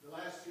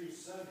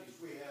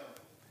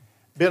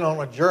been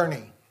on a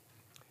journey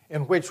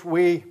in which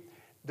we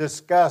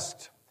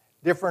discussed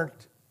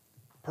different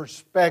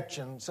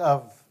perspectives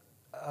of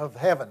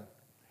heaven.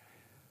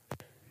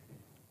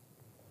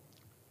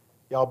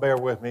 Y'all bear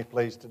with me,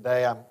 please,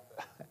 today.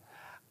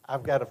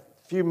 I've got a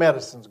few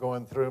medicines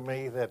going through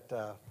me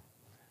that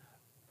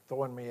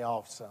throwing me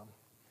off some.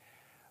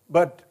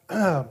 But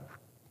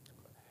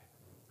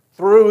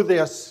through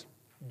this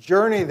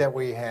journey that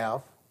we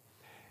have,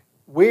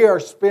 we are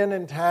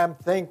spending time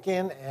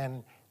thinking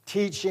and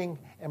teaching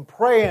and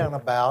praying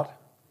about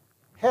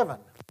heaven.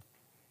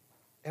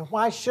 And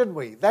why should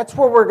we? That's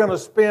where we're going to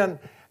spend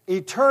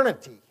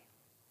eternity.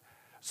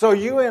 So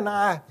you and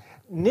I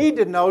need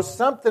to know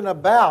something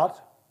about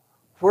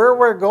where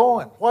we're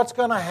going, what's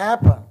going to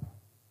happen.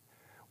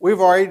 We've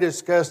already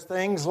discussed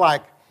things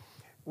like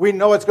we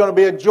know it's going to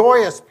be a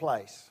joyous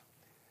place.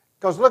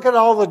 Because look at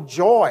all the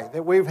joy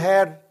that we've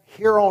had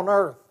here on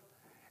earth.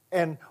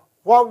 And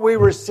what we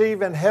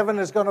receive in heaven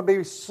is going to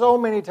be so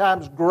many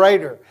times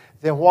greater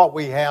than what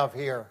we have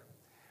here.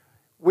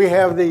 We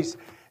have these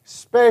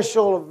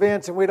special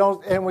events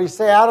and we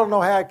say, I don't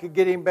know how it could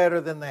get any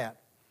better than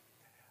that.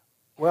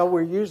 Well,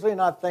 we're usually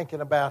not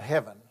thinking about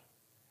heaven.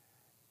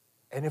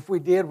 And if we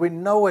did, we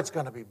know it's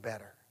going to be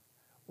better.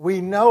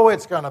 We know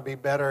it's going to be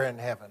better in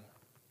heaven.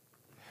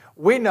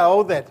 We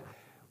know that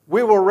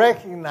we will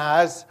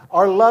recognize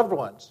our loved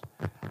ones.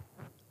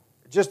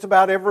 Just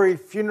about every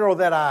funeral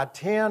that I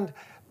attend,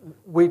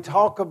 we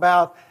talk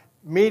about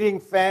meeting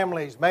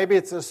families. Maybe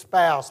it's a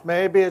spouse,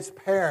 maybe it's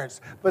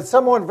parents, but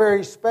someone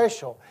very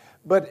special.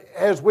 But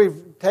as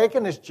we've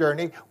taken this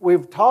journey,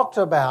 we've talked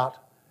about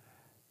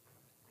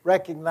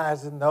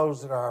recognizing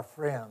those that are our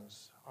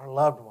friends, our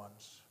loved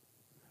ones.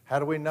 How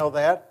do we know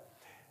that?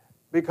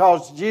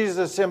 Because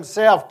Jesus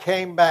himself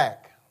came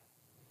back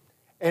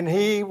and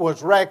he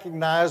was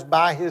recognized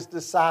by his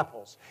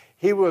disciples.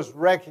 He was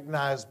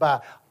recognized by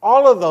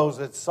all of those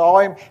that saw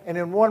him. And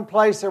in one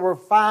place there were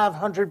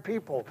 500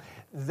 people.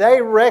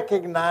 They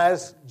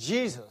recognized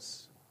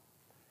Jesus.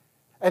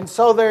 And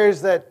so there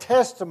is that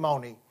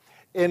testimony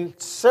in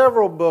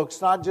several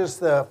books, not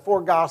just the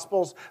four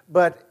Gospels,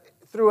 but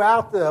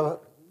throughout the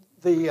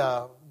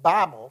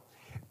Bible,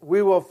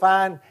 we will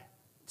find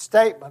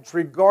statements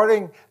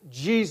regarding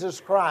Jesus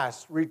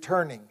Christ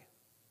returning.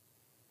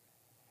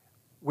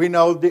 We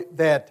know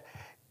that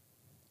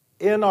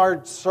in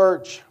our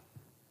search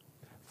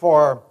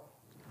for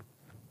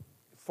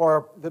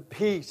the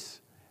peace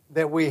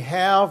that we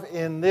have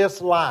in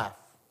this life,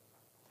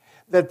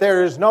 that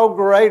there is no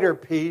greater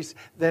peace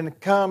than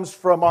comes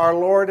from our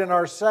Lord and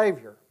our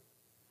Savior.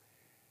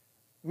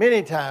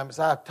 Many times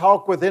I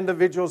talk with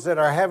individuals that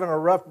are having a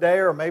rough day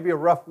or maybe a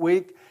rough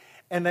week,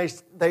 and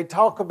they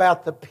talk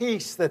about the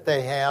peace that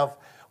they have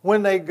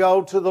when they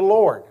go to the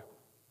Lord.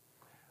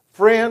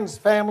 Friends,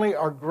 family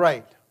are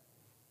great.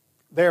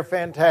 They're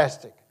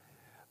fantastic.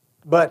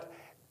 But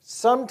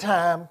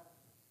sometime,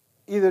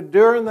 either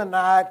during the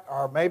night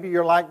or maybe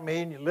you're like me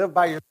and you live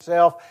by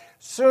yourself,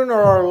 sooner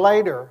or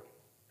later,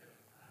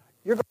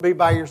 you're going to be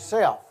by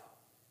yourself,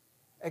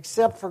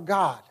 except for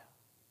God.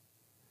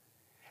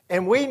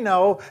 And we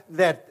know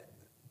that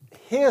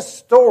his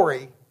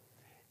story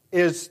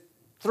is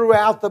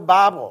throughout the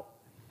Bible.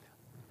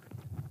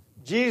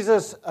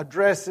 Jesus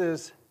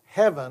addresses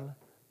heaven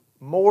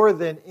more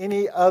than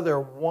any other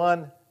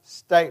one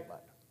statement.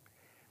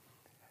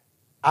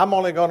 I'm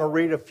only going to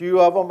read a few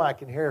of them. I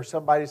can hear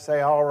somebody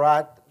say, all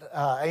right,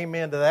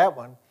 amen to that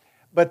one.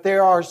 But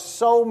there are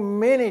so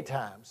many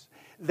times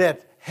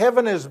that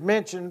heaven is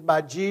mentioned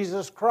by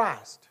Jesus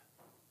Christ.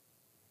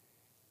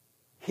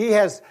 He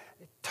has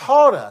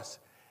taught us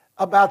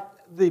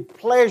about the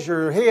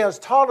pleasure. He has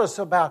taught us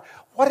about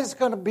what it's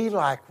going to be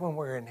like when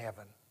we're in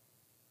heaven.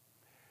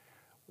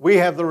 We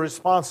have the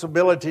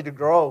responsibility to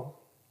grow.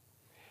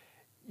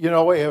 You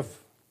know, if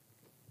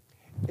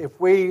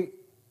we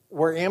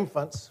were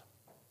infants,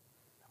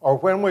 or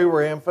when we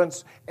were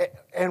infants,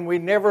 and we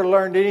never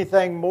learned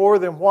anything more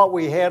than what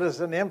we had as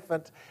an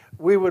infant,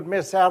 we would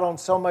miss out on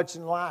so much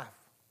in life.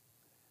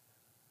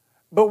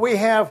 But we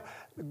have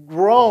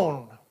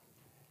grown.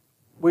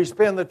 We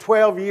spend the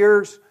 12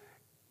 years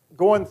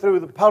going through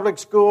the public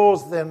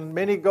schools, then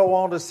many go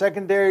on to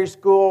secondary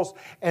schools,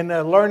 and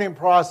the learning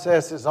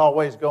process is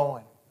always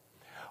going.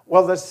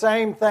 Well, the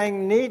same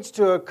thing needs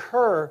to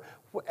occur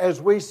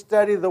as we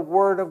study the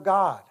Word of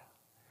God.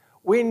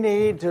 We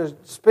need to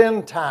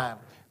spend time,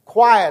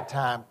 quiet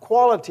time,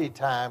 quality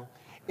time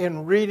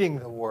in reading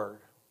the Word.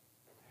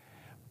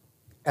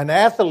 An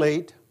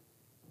athlete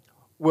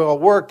will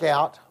work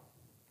out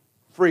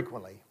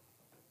frequently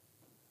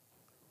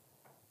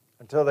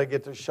until they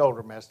get their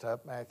shoulder messed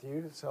up,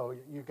 Matthew. So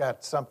you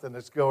got something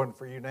that's going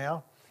for you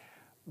now.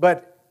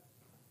 But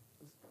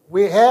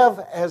we have,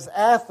 as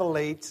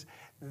athletes,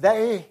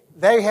 they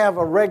have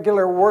a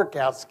regular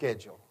workout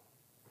schedule.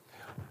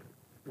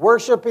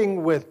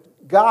 Worshiping with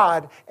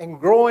God and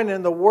growing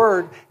in the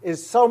Word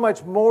is so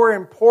much more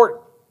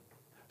important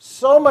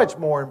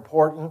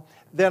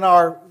than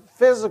our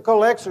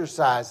physical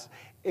exercise.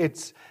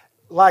 It's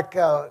like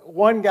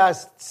one guy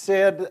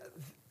said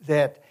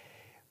that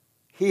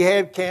He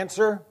had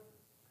cancer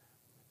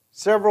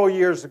several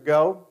years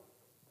ago,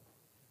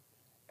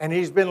 and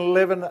he's been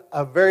living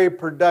a very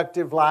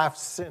productive life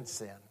since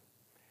then.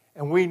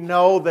 And we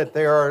know that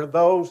there are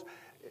those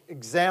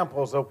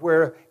examples of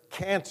where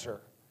cancer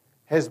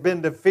has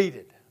been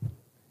defeated.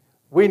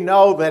 We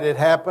know that it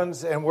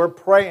happens, and we're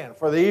praying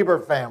for the Eber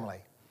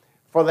family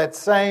for that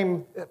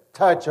same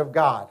touch of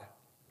God.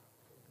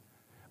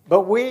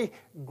 But we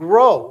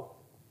grow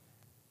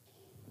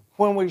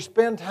when we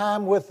spend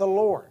time with the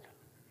Lord.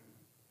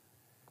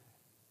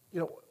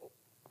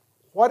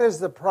 What is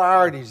the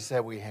priorities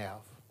that we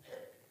have?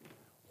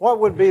 What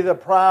would be the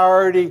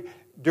priority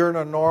during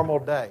a normal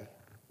day?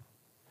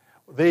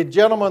 The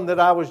gentleman that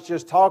I was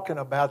just talking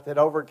about that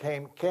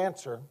overcame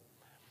cancer,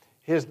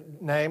 his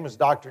name is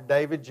Dr.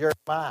 David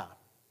Jeremiah.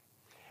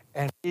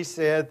 And he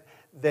said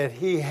that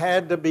he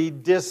had to be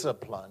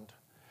disciplined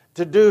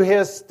to do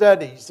his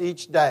studies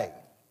each day.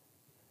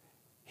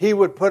 He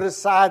would put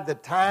aside the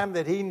time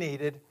that he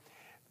needed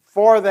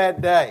for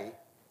that day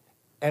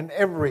and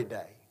every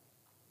day,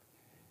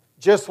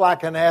 just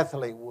like an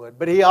athlete would.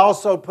 But he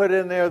also put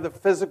in there the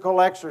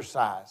physical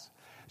exercise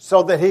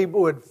so that he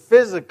would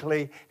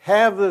physically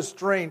have the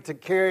strength to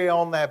carry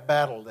on that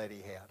battle that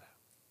he had.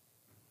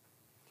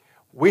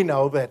 We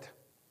know that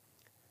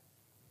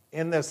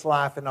in this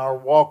life, in our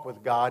walk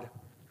with God,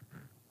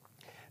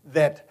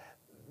 that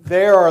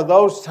there are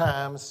those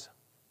times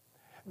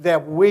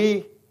that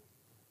we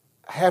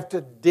have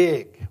to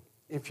dig,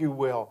 if you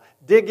will.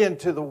 Dig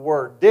into the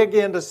Word. Dig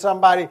into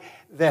somebody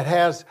that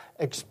has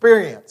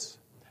experience.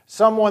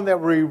 Someone that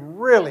we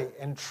really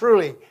and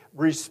truly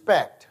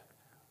respect.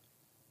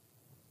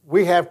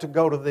 We have to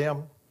go to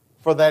them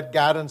for that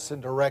guidance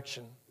and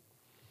direction.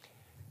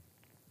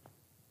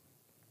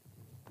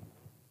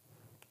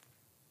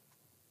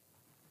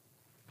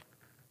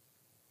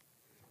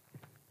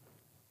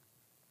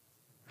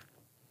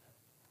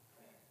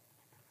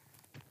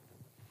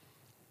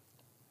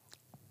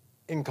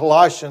 In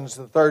Colossians,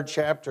 the 3rd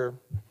chapter,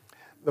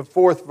 the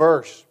 4th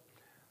verse,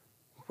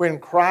 when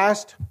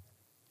Christ,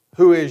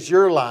 who is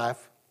your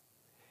life,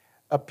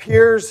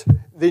 appears,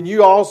 then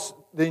you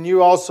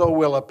also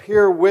will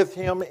appear with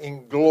him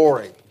in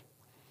glory.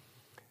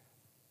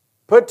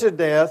 Put to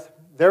death,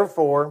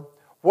 therefore,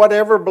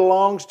 whatever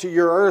belongs to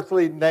your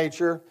earthly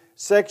nature,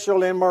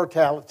 sexual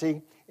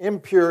immorality,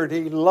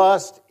 impurity,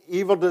 lust,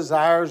 evil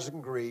desires,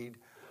 and greed,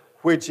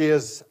 which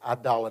is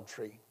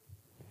idolatry.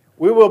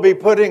 We will be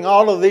putting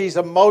all of these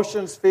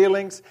emotions,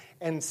 feelings,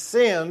 and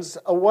sins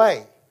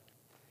away.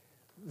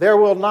 There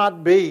will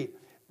not be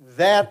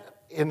that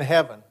in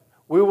heaven.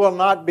 We will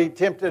not be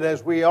tempted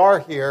as we are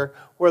here,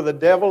 where the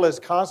devil is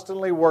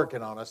constantly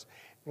working on us.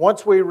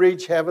 Once we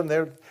reach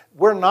heaven,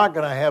 we're not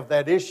going to have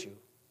that issue.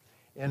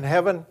 In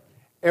heaven,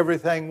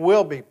 everything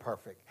will be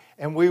perfect.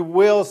 And we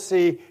will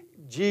see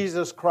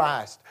Jesus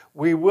Christ.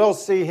 We will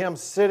see him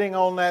sitting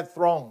on that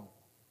throne.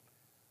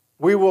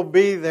 We will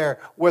be there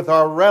with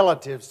our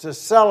relatives to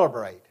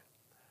celebrate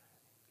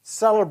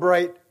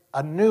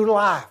a new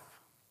life.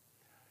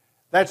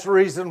 That's the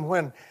reason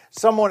when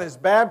someone is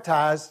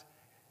baptized,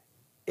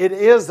 it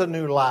is a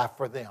new life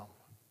for them.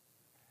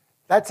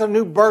 That's a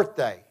new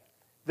birthday.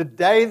 The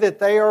day that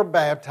they are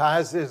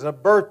baptized is a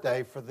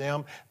birthday for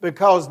them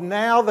because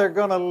now they're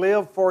going to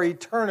live for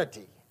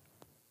eternity.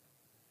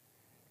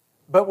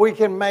 But we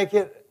can make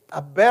it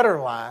a better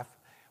life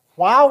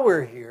while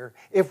we're here.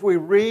 If we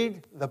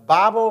read the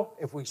Bible,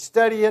 if we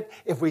study it,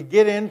 if we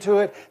get into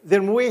it,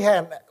 then we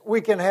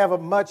can have a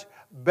much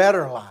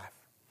better life.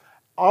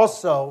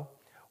 Also,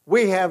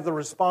 we have the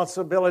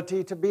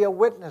responsibility to be a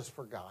witness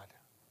for God.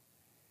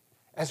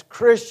 As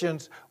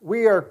Christians,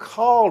 we are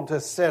called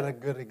to set a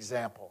good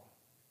example.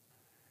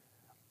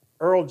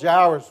 Earl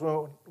Jowers,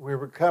 when we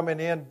were coming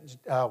in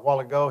a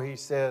while ago, he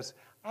says,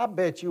 I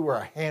bet you were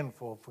a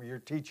handful for your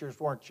teachers,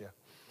 weren't you?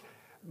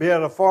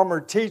 Being a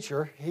former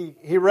teacher,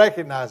 he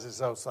recognizes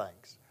those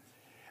things.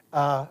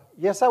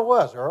 Yes, I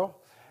was, Earl.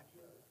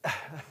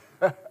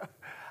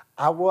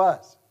 I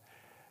was.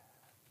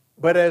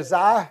 But as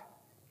I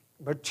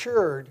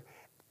matured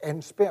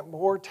and spent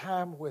more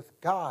time with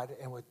God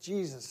and with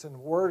Jesus and the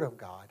Word of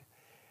God,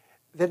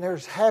 then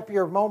there's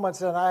happier moments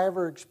than I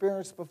ever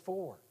experienced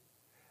before.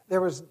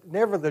 There was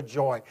never the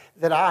joy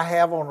that I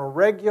have on a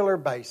regular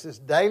basis,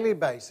 daily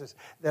basis,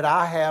 that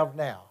I have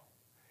now.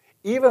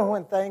 Even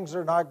when things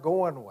are not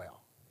going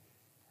well,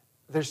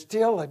 there's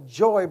still a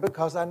joy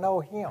because I know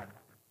Him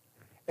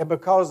and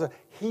because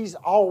He's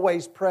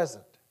always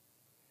present.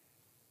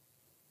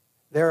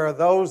 There are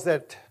those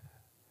that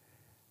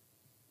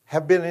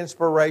have been an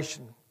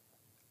inspiration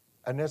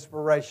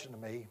to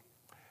me.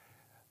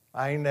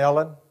 My Aunt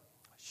Ellen,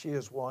 she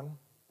is one.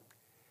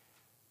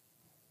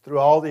 Through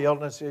all the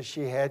illnesses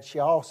she had, she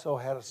also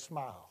had a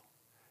smile.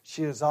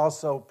 She is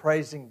also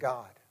praising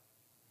God.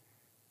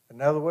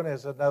 Another one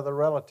is another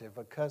relative,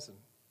 a cousin,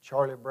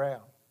 Charlie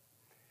Brown.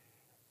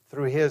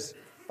 Through his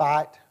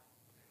fight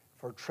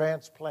for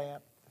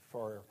transplant,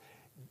 for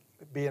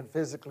being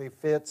physically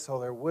fit so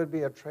there would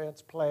be a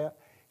transplant,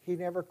 he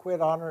never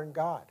quit honoring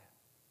God.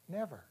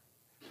 Never.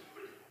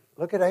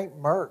 Look at Aunt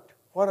Mert.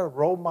 What a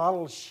role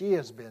model she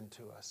has been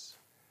to us.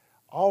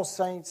 All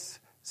Saints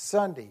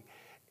Sunday.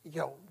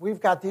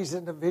 We've got these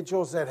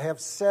individuals that have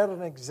set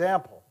an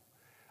example,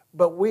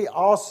 but we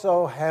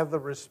also have the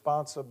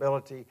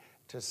responsibility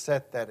to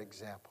set that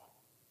example.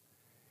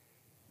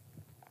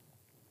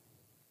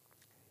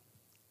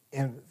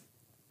 In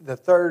the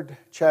 3rd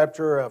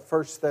chapter of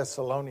 1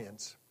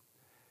 Thessalonians,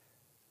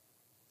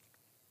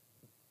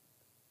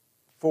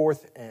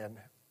 4th and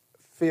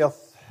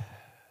 5th,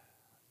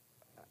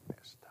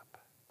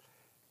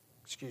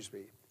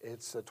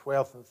 it's the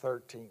 12th and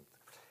 13th.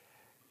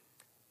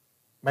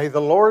 May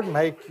the Lord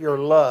make your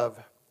love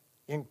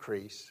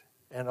increase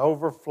and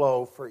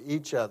overflow for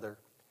each other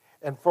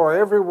and for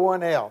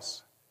everyone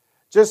else,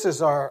 just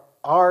as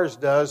ours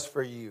does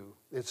for you.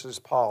 This is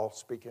Paul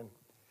speaking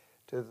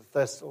to the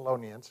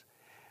Thessalonians.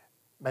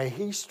 May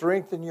He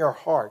strengthen your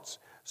hearts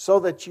so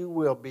that you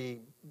will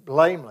be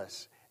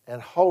blameless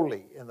and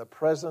holy in the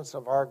presence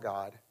of our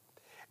God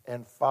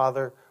and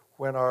Father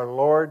when our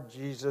Lord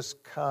Jesus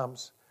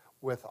comes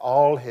with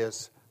all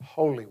His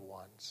holy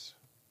ones.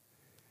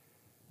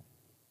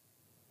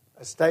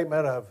 A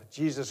statement of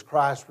Jesus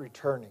Christ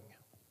returning.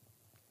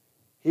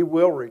 He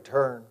will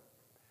return.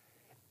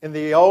 In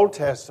the Old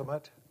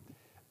Testament,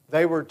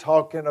 they were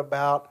talking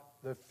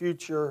about the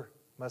future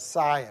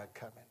Messiah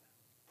coming.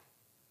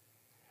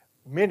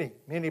 Many,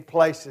 many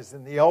places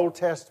in the Old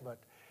Testament,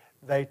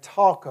 they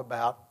talk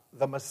about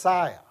the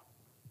Messiah.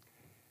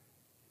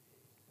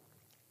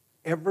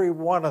 Every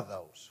one of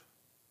those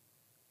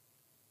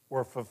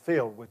were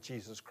fulfilled with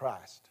Jesus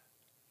Christ.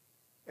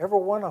 Every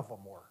one of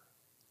them were.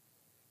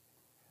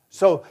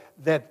 So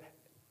that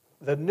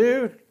the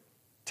New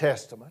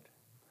Testament,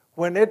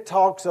 when it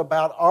talks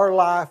about our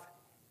life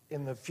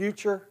in the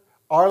future,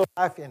 our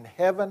life in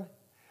heaven,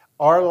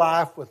 our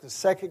life with the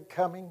second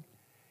coming,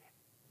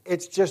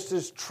 it's just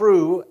as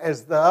true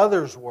as the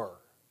others were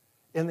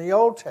in the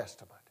Old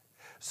Testament.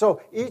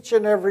 So each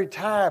and every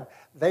time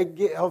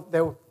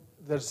the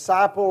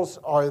disciples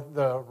or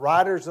the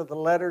writers of the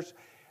letters,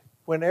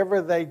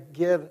 whenever they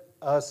give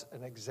us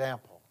an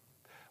example,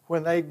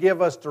 when they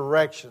give us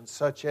directions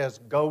such as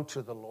go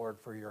to the Lord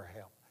for your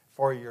help,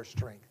 for your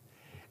strength,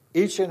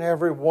 each and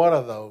every one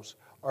of those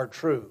are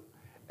true.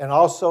 And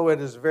also it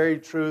is very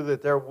true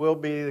that there will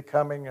be the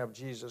coming of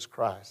Jesus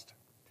Christ.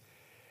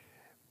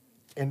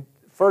 In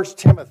 1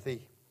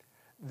 Timothy,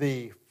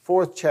 the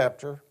 4th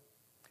chapter,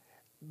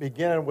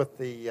 beginning with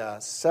the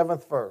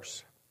 7th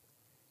verse,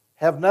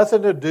 have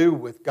nothing to do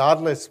with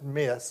godless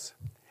myths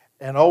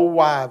and old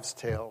wives'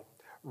 tale.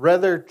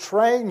 Rather,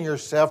 train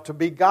yourself to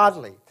be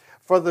godly.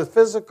 For the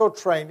physical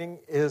training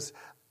is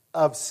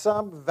of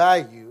some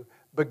value,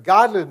 but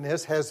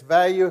godliness has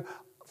value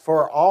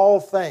for all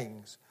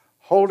things,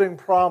 holding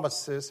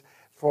promises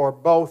for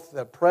both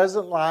the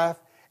present life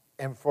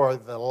and for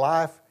the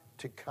life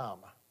to come.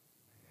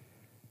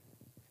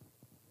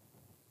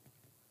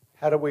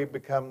 How do we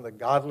become the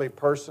godly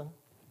person?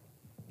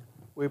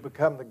 We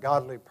become the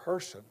godly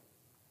person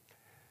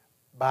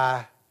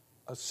by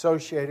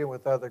associating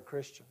with other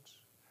Christians,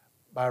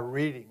 by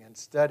reading and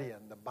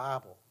studying the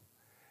Bible,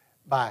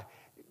 by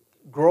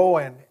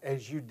growing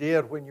as you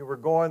did when you were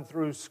going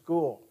through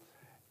school.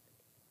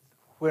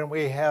 When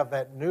we have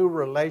that new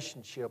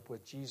relationship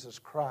with Jesus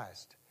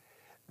Christ,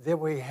 then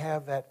we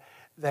have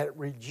that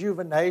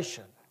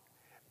rejuvenation.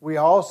 We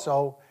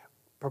also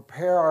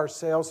prepare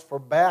ourselves for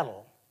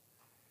battle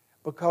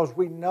because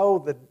we know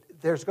that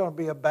there's going to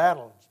be a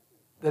battle.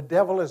 The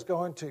devil is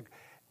going to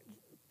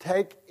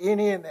take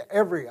any and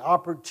every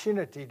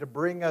opportunity to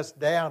bring us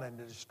down and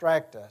to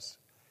distract us.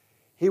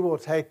 He will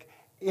take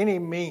any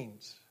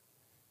means.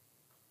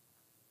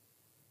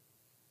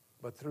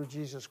 But through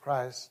Jesus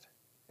Christ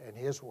and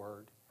His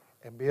Word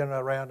and being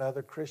around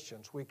other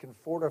Christians, we can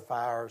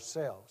fortify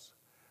ourselves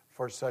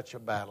for such a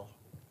battle.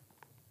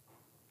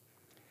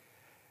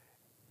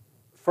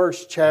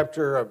 First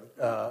chapter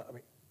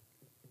of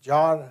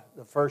John,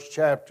 the first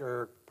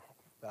chapter,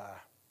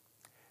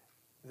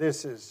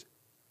 this is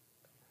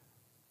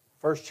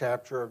first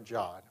chapter of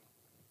John.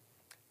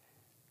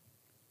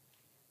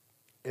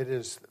 It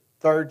is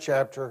the 3rd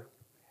chapter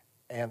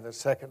and the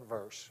 2nd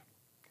verse.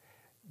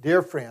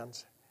 Dear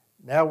friends,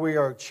 now we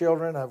are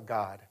children of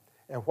God,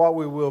 and what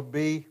we will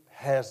be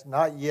has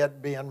not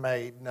yet been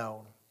made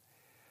known.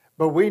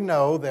 But we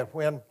know that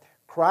when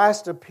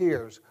Christ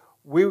appears,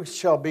 we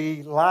shall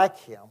be like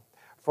Him,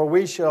 for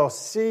we shall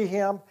see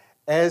Him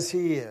as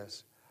He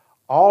is.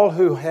 All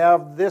who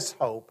have this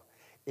hope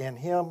in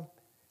Him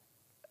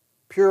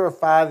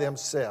purify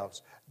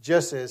themselves,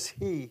 just as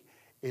He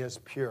is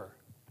pure.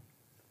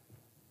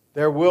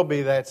 There will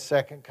be that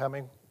second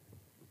coming.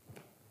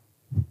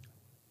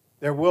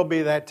 There will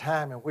be that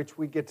time in which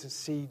we get to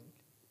see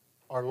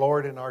our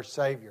Lord and our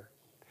Savior.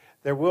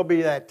 There will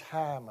be that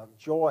time of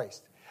joy,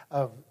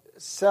 of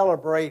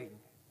celebrating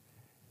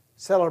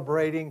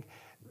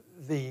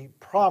the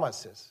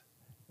promises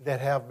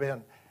that have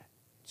been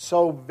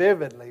so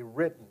vividly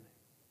written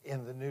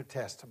in the New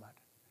Testament.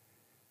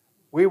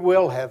 We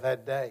will have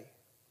that day.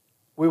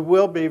 We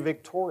will be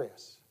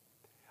victorious.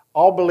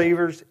 All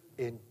believers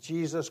in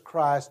Jesus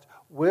Christ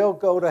will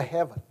go to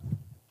heaven.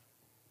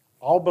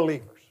 All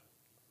believers.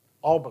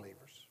 All believers.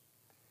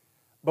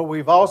 But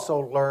we've also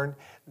learned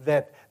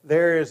that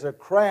there is a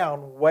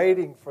crown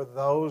waiting for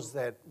those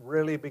that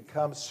really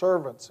become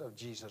servants of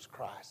Jesus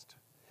Christ.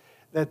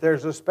 That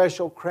there's a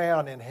special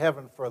crown in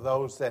heaven for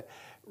those that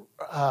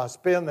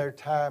spend their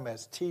time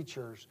as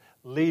teachers,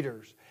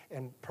 leaders,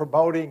 and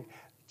promoting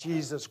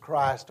Jesus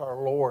Christ,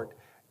 our Lord,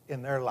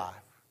 in their life.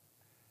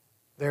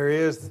 There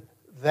is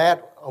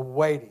that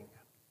awaiting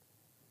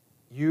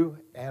you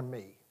and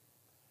me.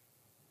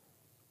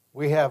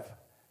 We have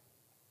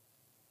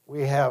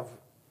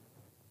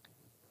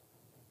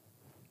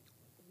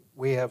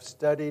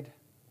studied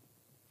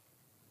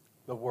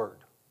the Word.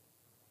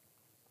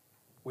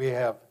 We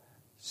have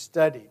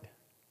studied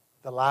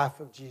the life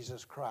of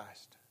Jesus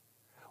Christ.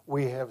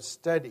 We have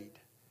studied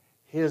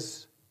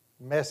His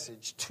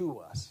message to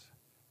us.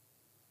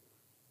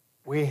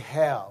 We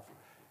have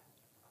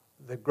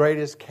the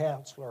greatest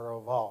counselor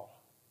of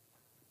all.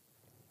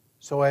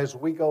 So as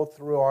we go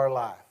through our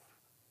life,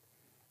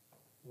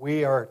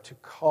 we are to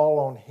call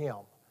on Him,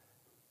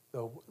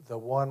 the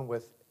one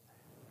with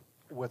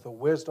the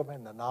wisdom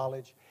and the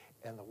knowledge,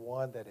 and the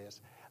one that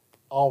is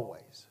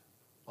always,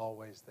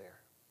 always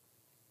there.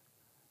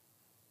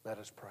 Let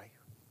us pray.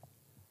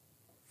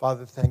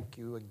 Father, thank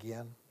you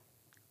again.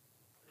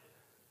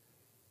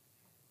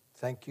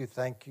 Thank you,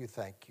 thank you,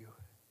 thank you.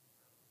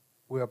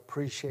 We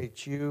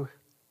appreciate you.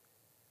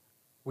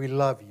 We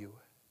love you.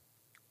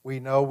 We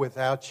know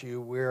without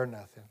you we are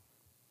nothing.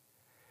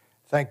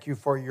 Thank you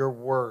for your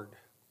word.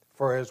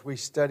 For as we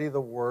study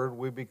the word,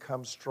 we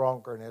become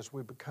stronger. And as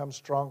we become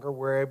stronger,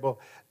 we're able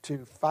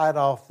to fight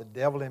off the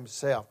devil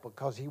himself,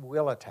 because he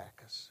will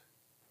attack us.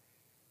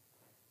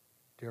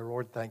 Dear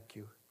Lord, thank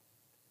you.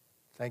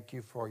 Thank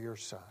you for your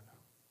Son,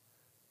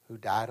 who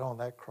died on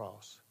that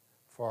cross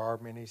for our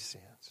many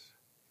sins.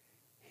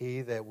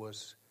 He that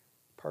was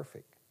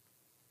perfect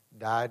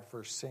died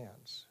for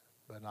sins,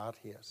 but not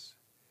his.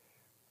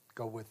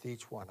 Go with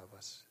each one of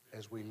us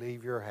as we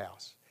leave your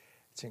house.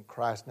 It's in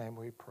Christ's name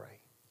we pray.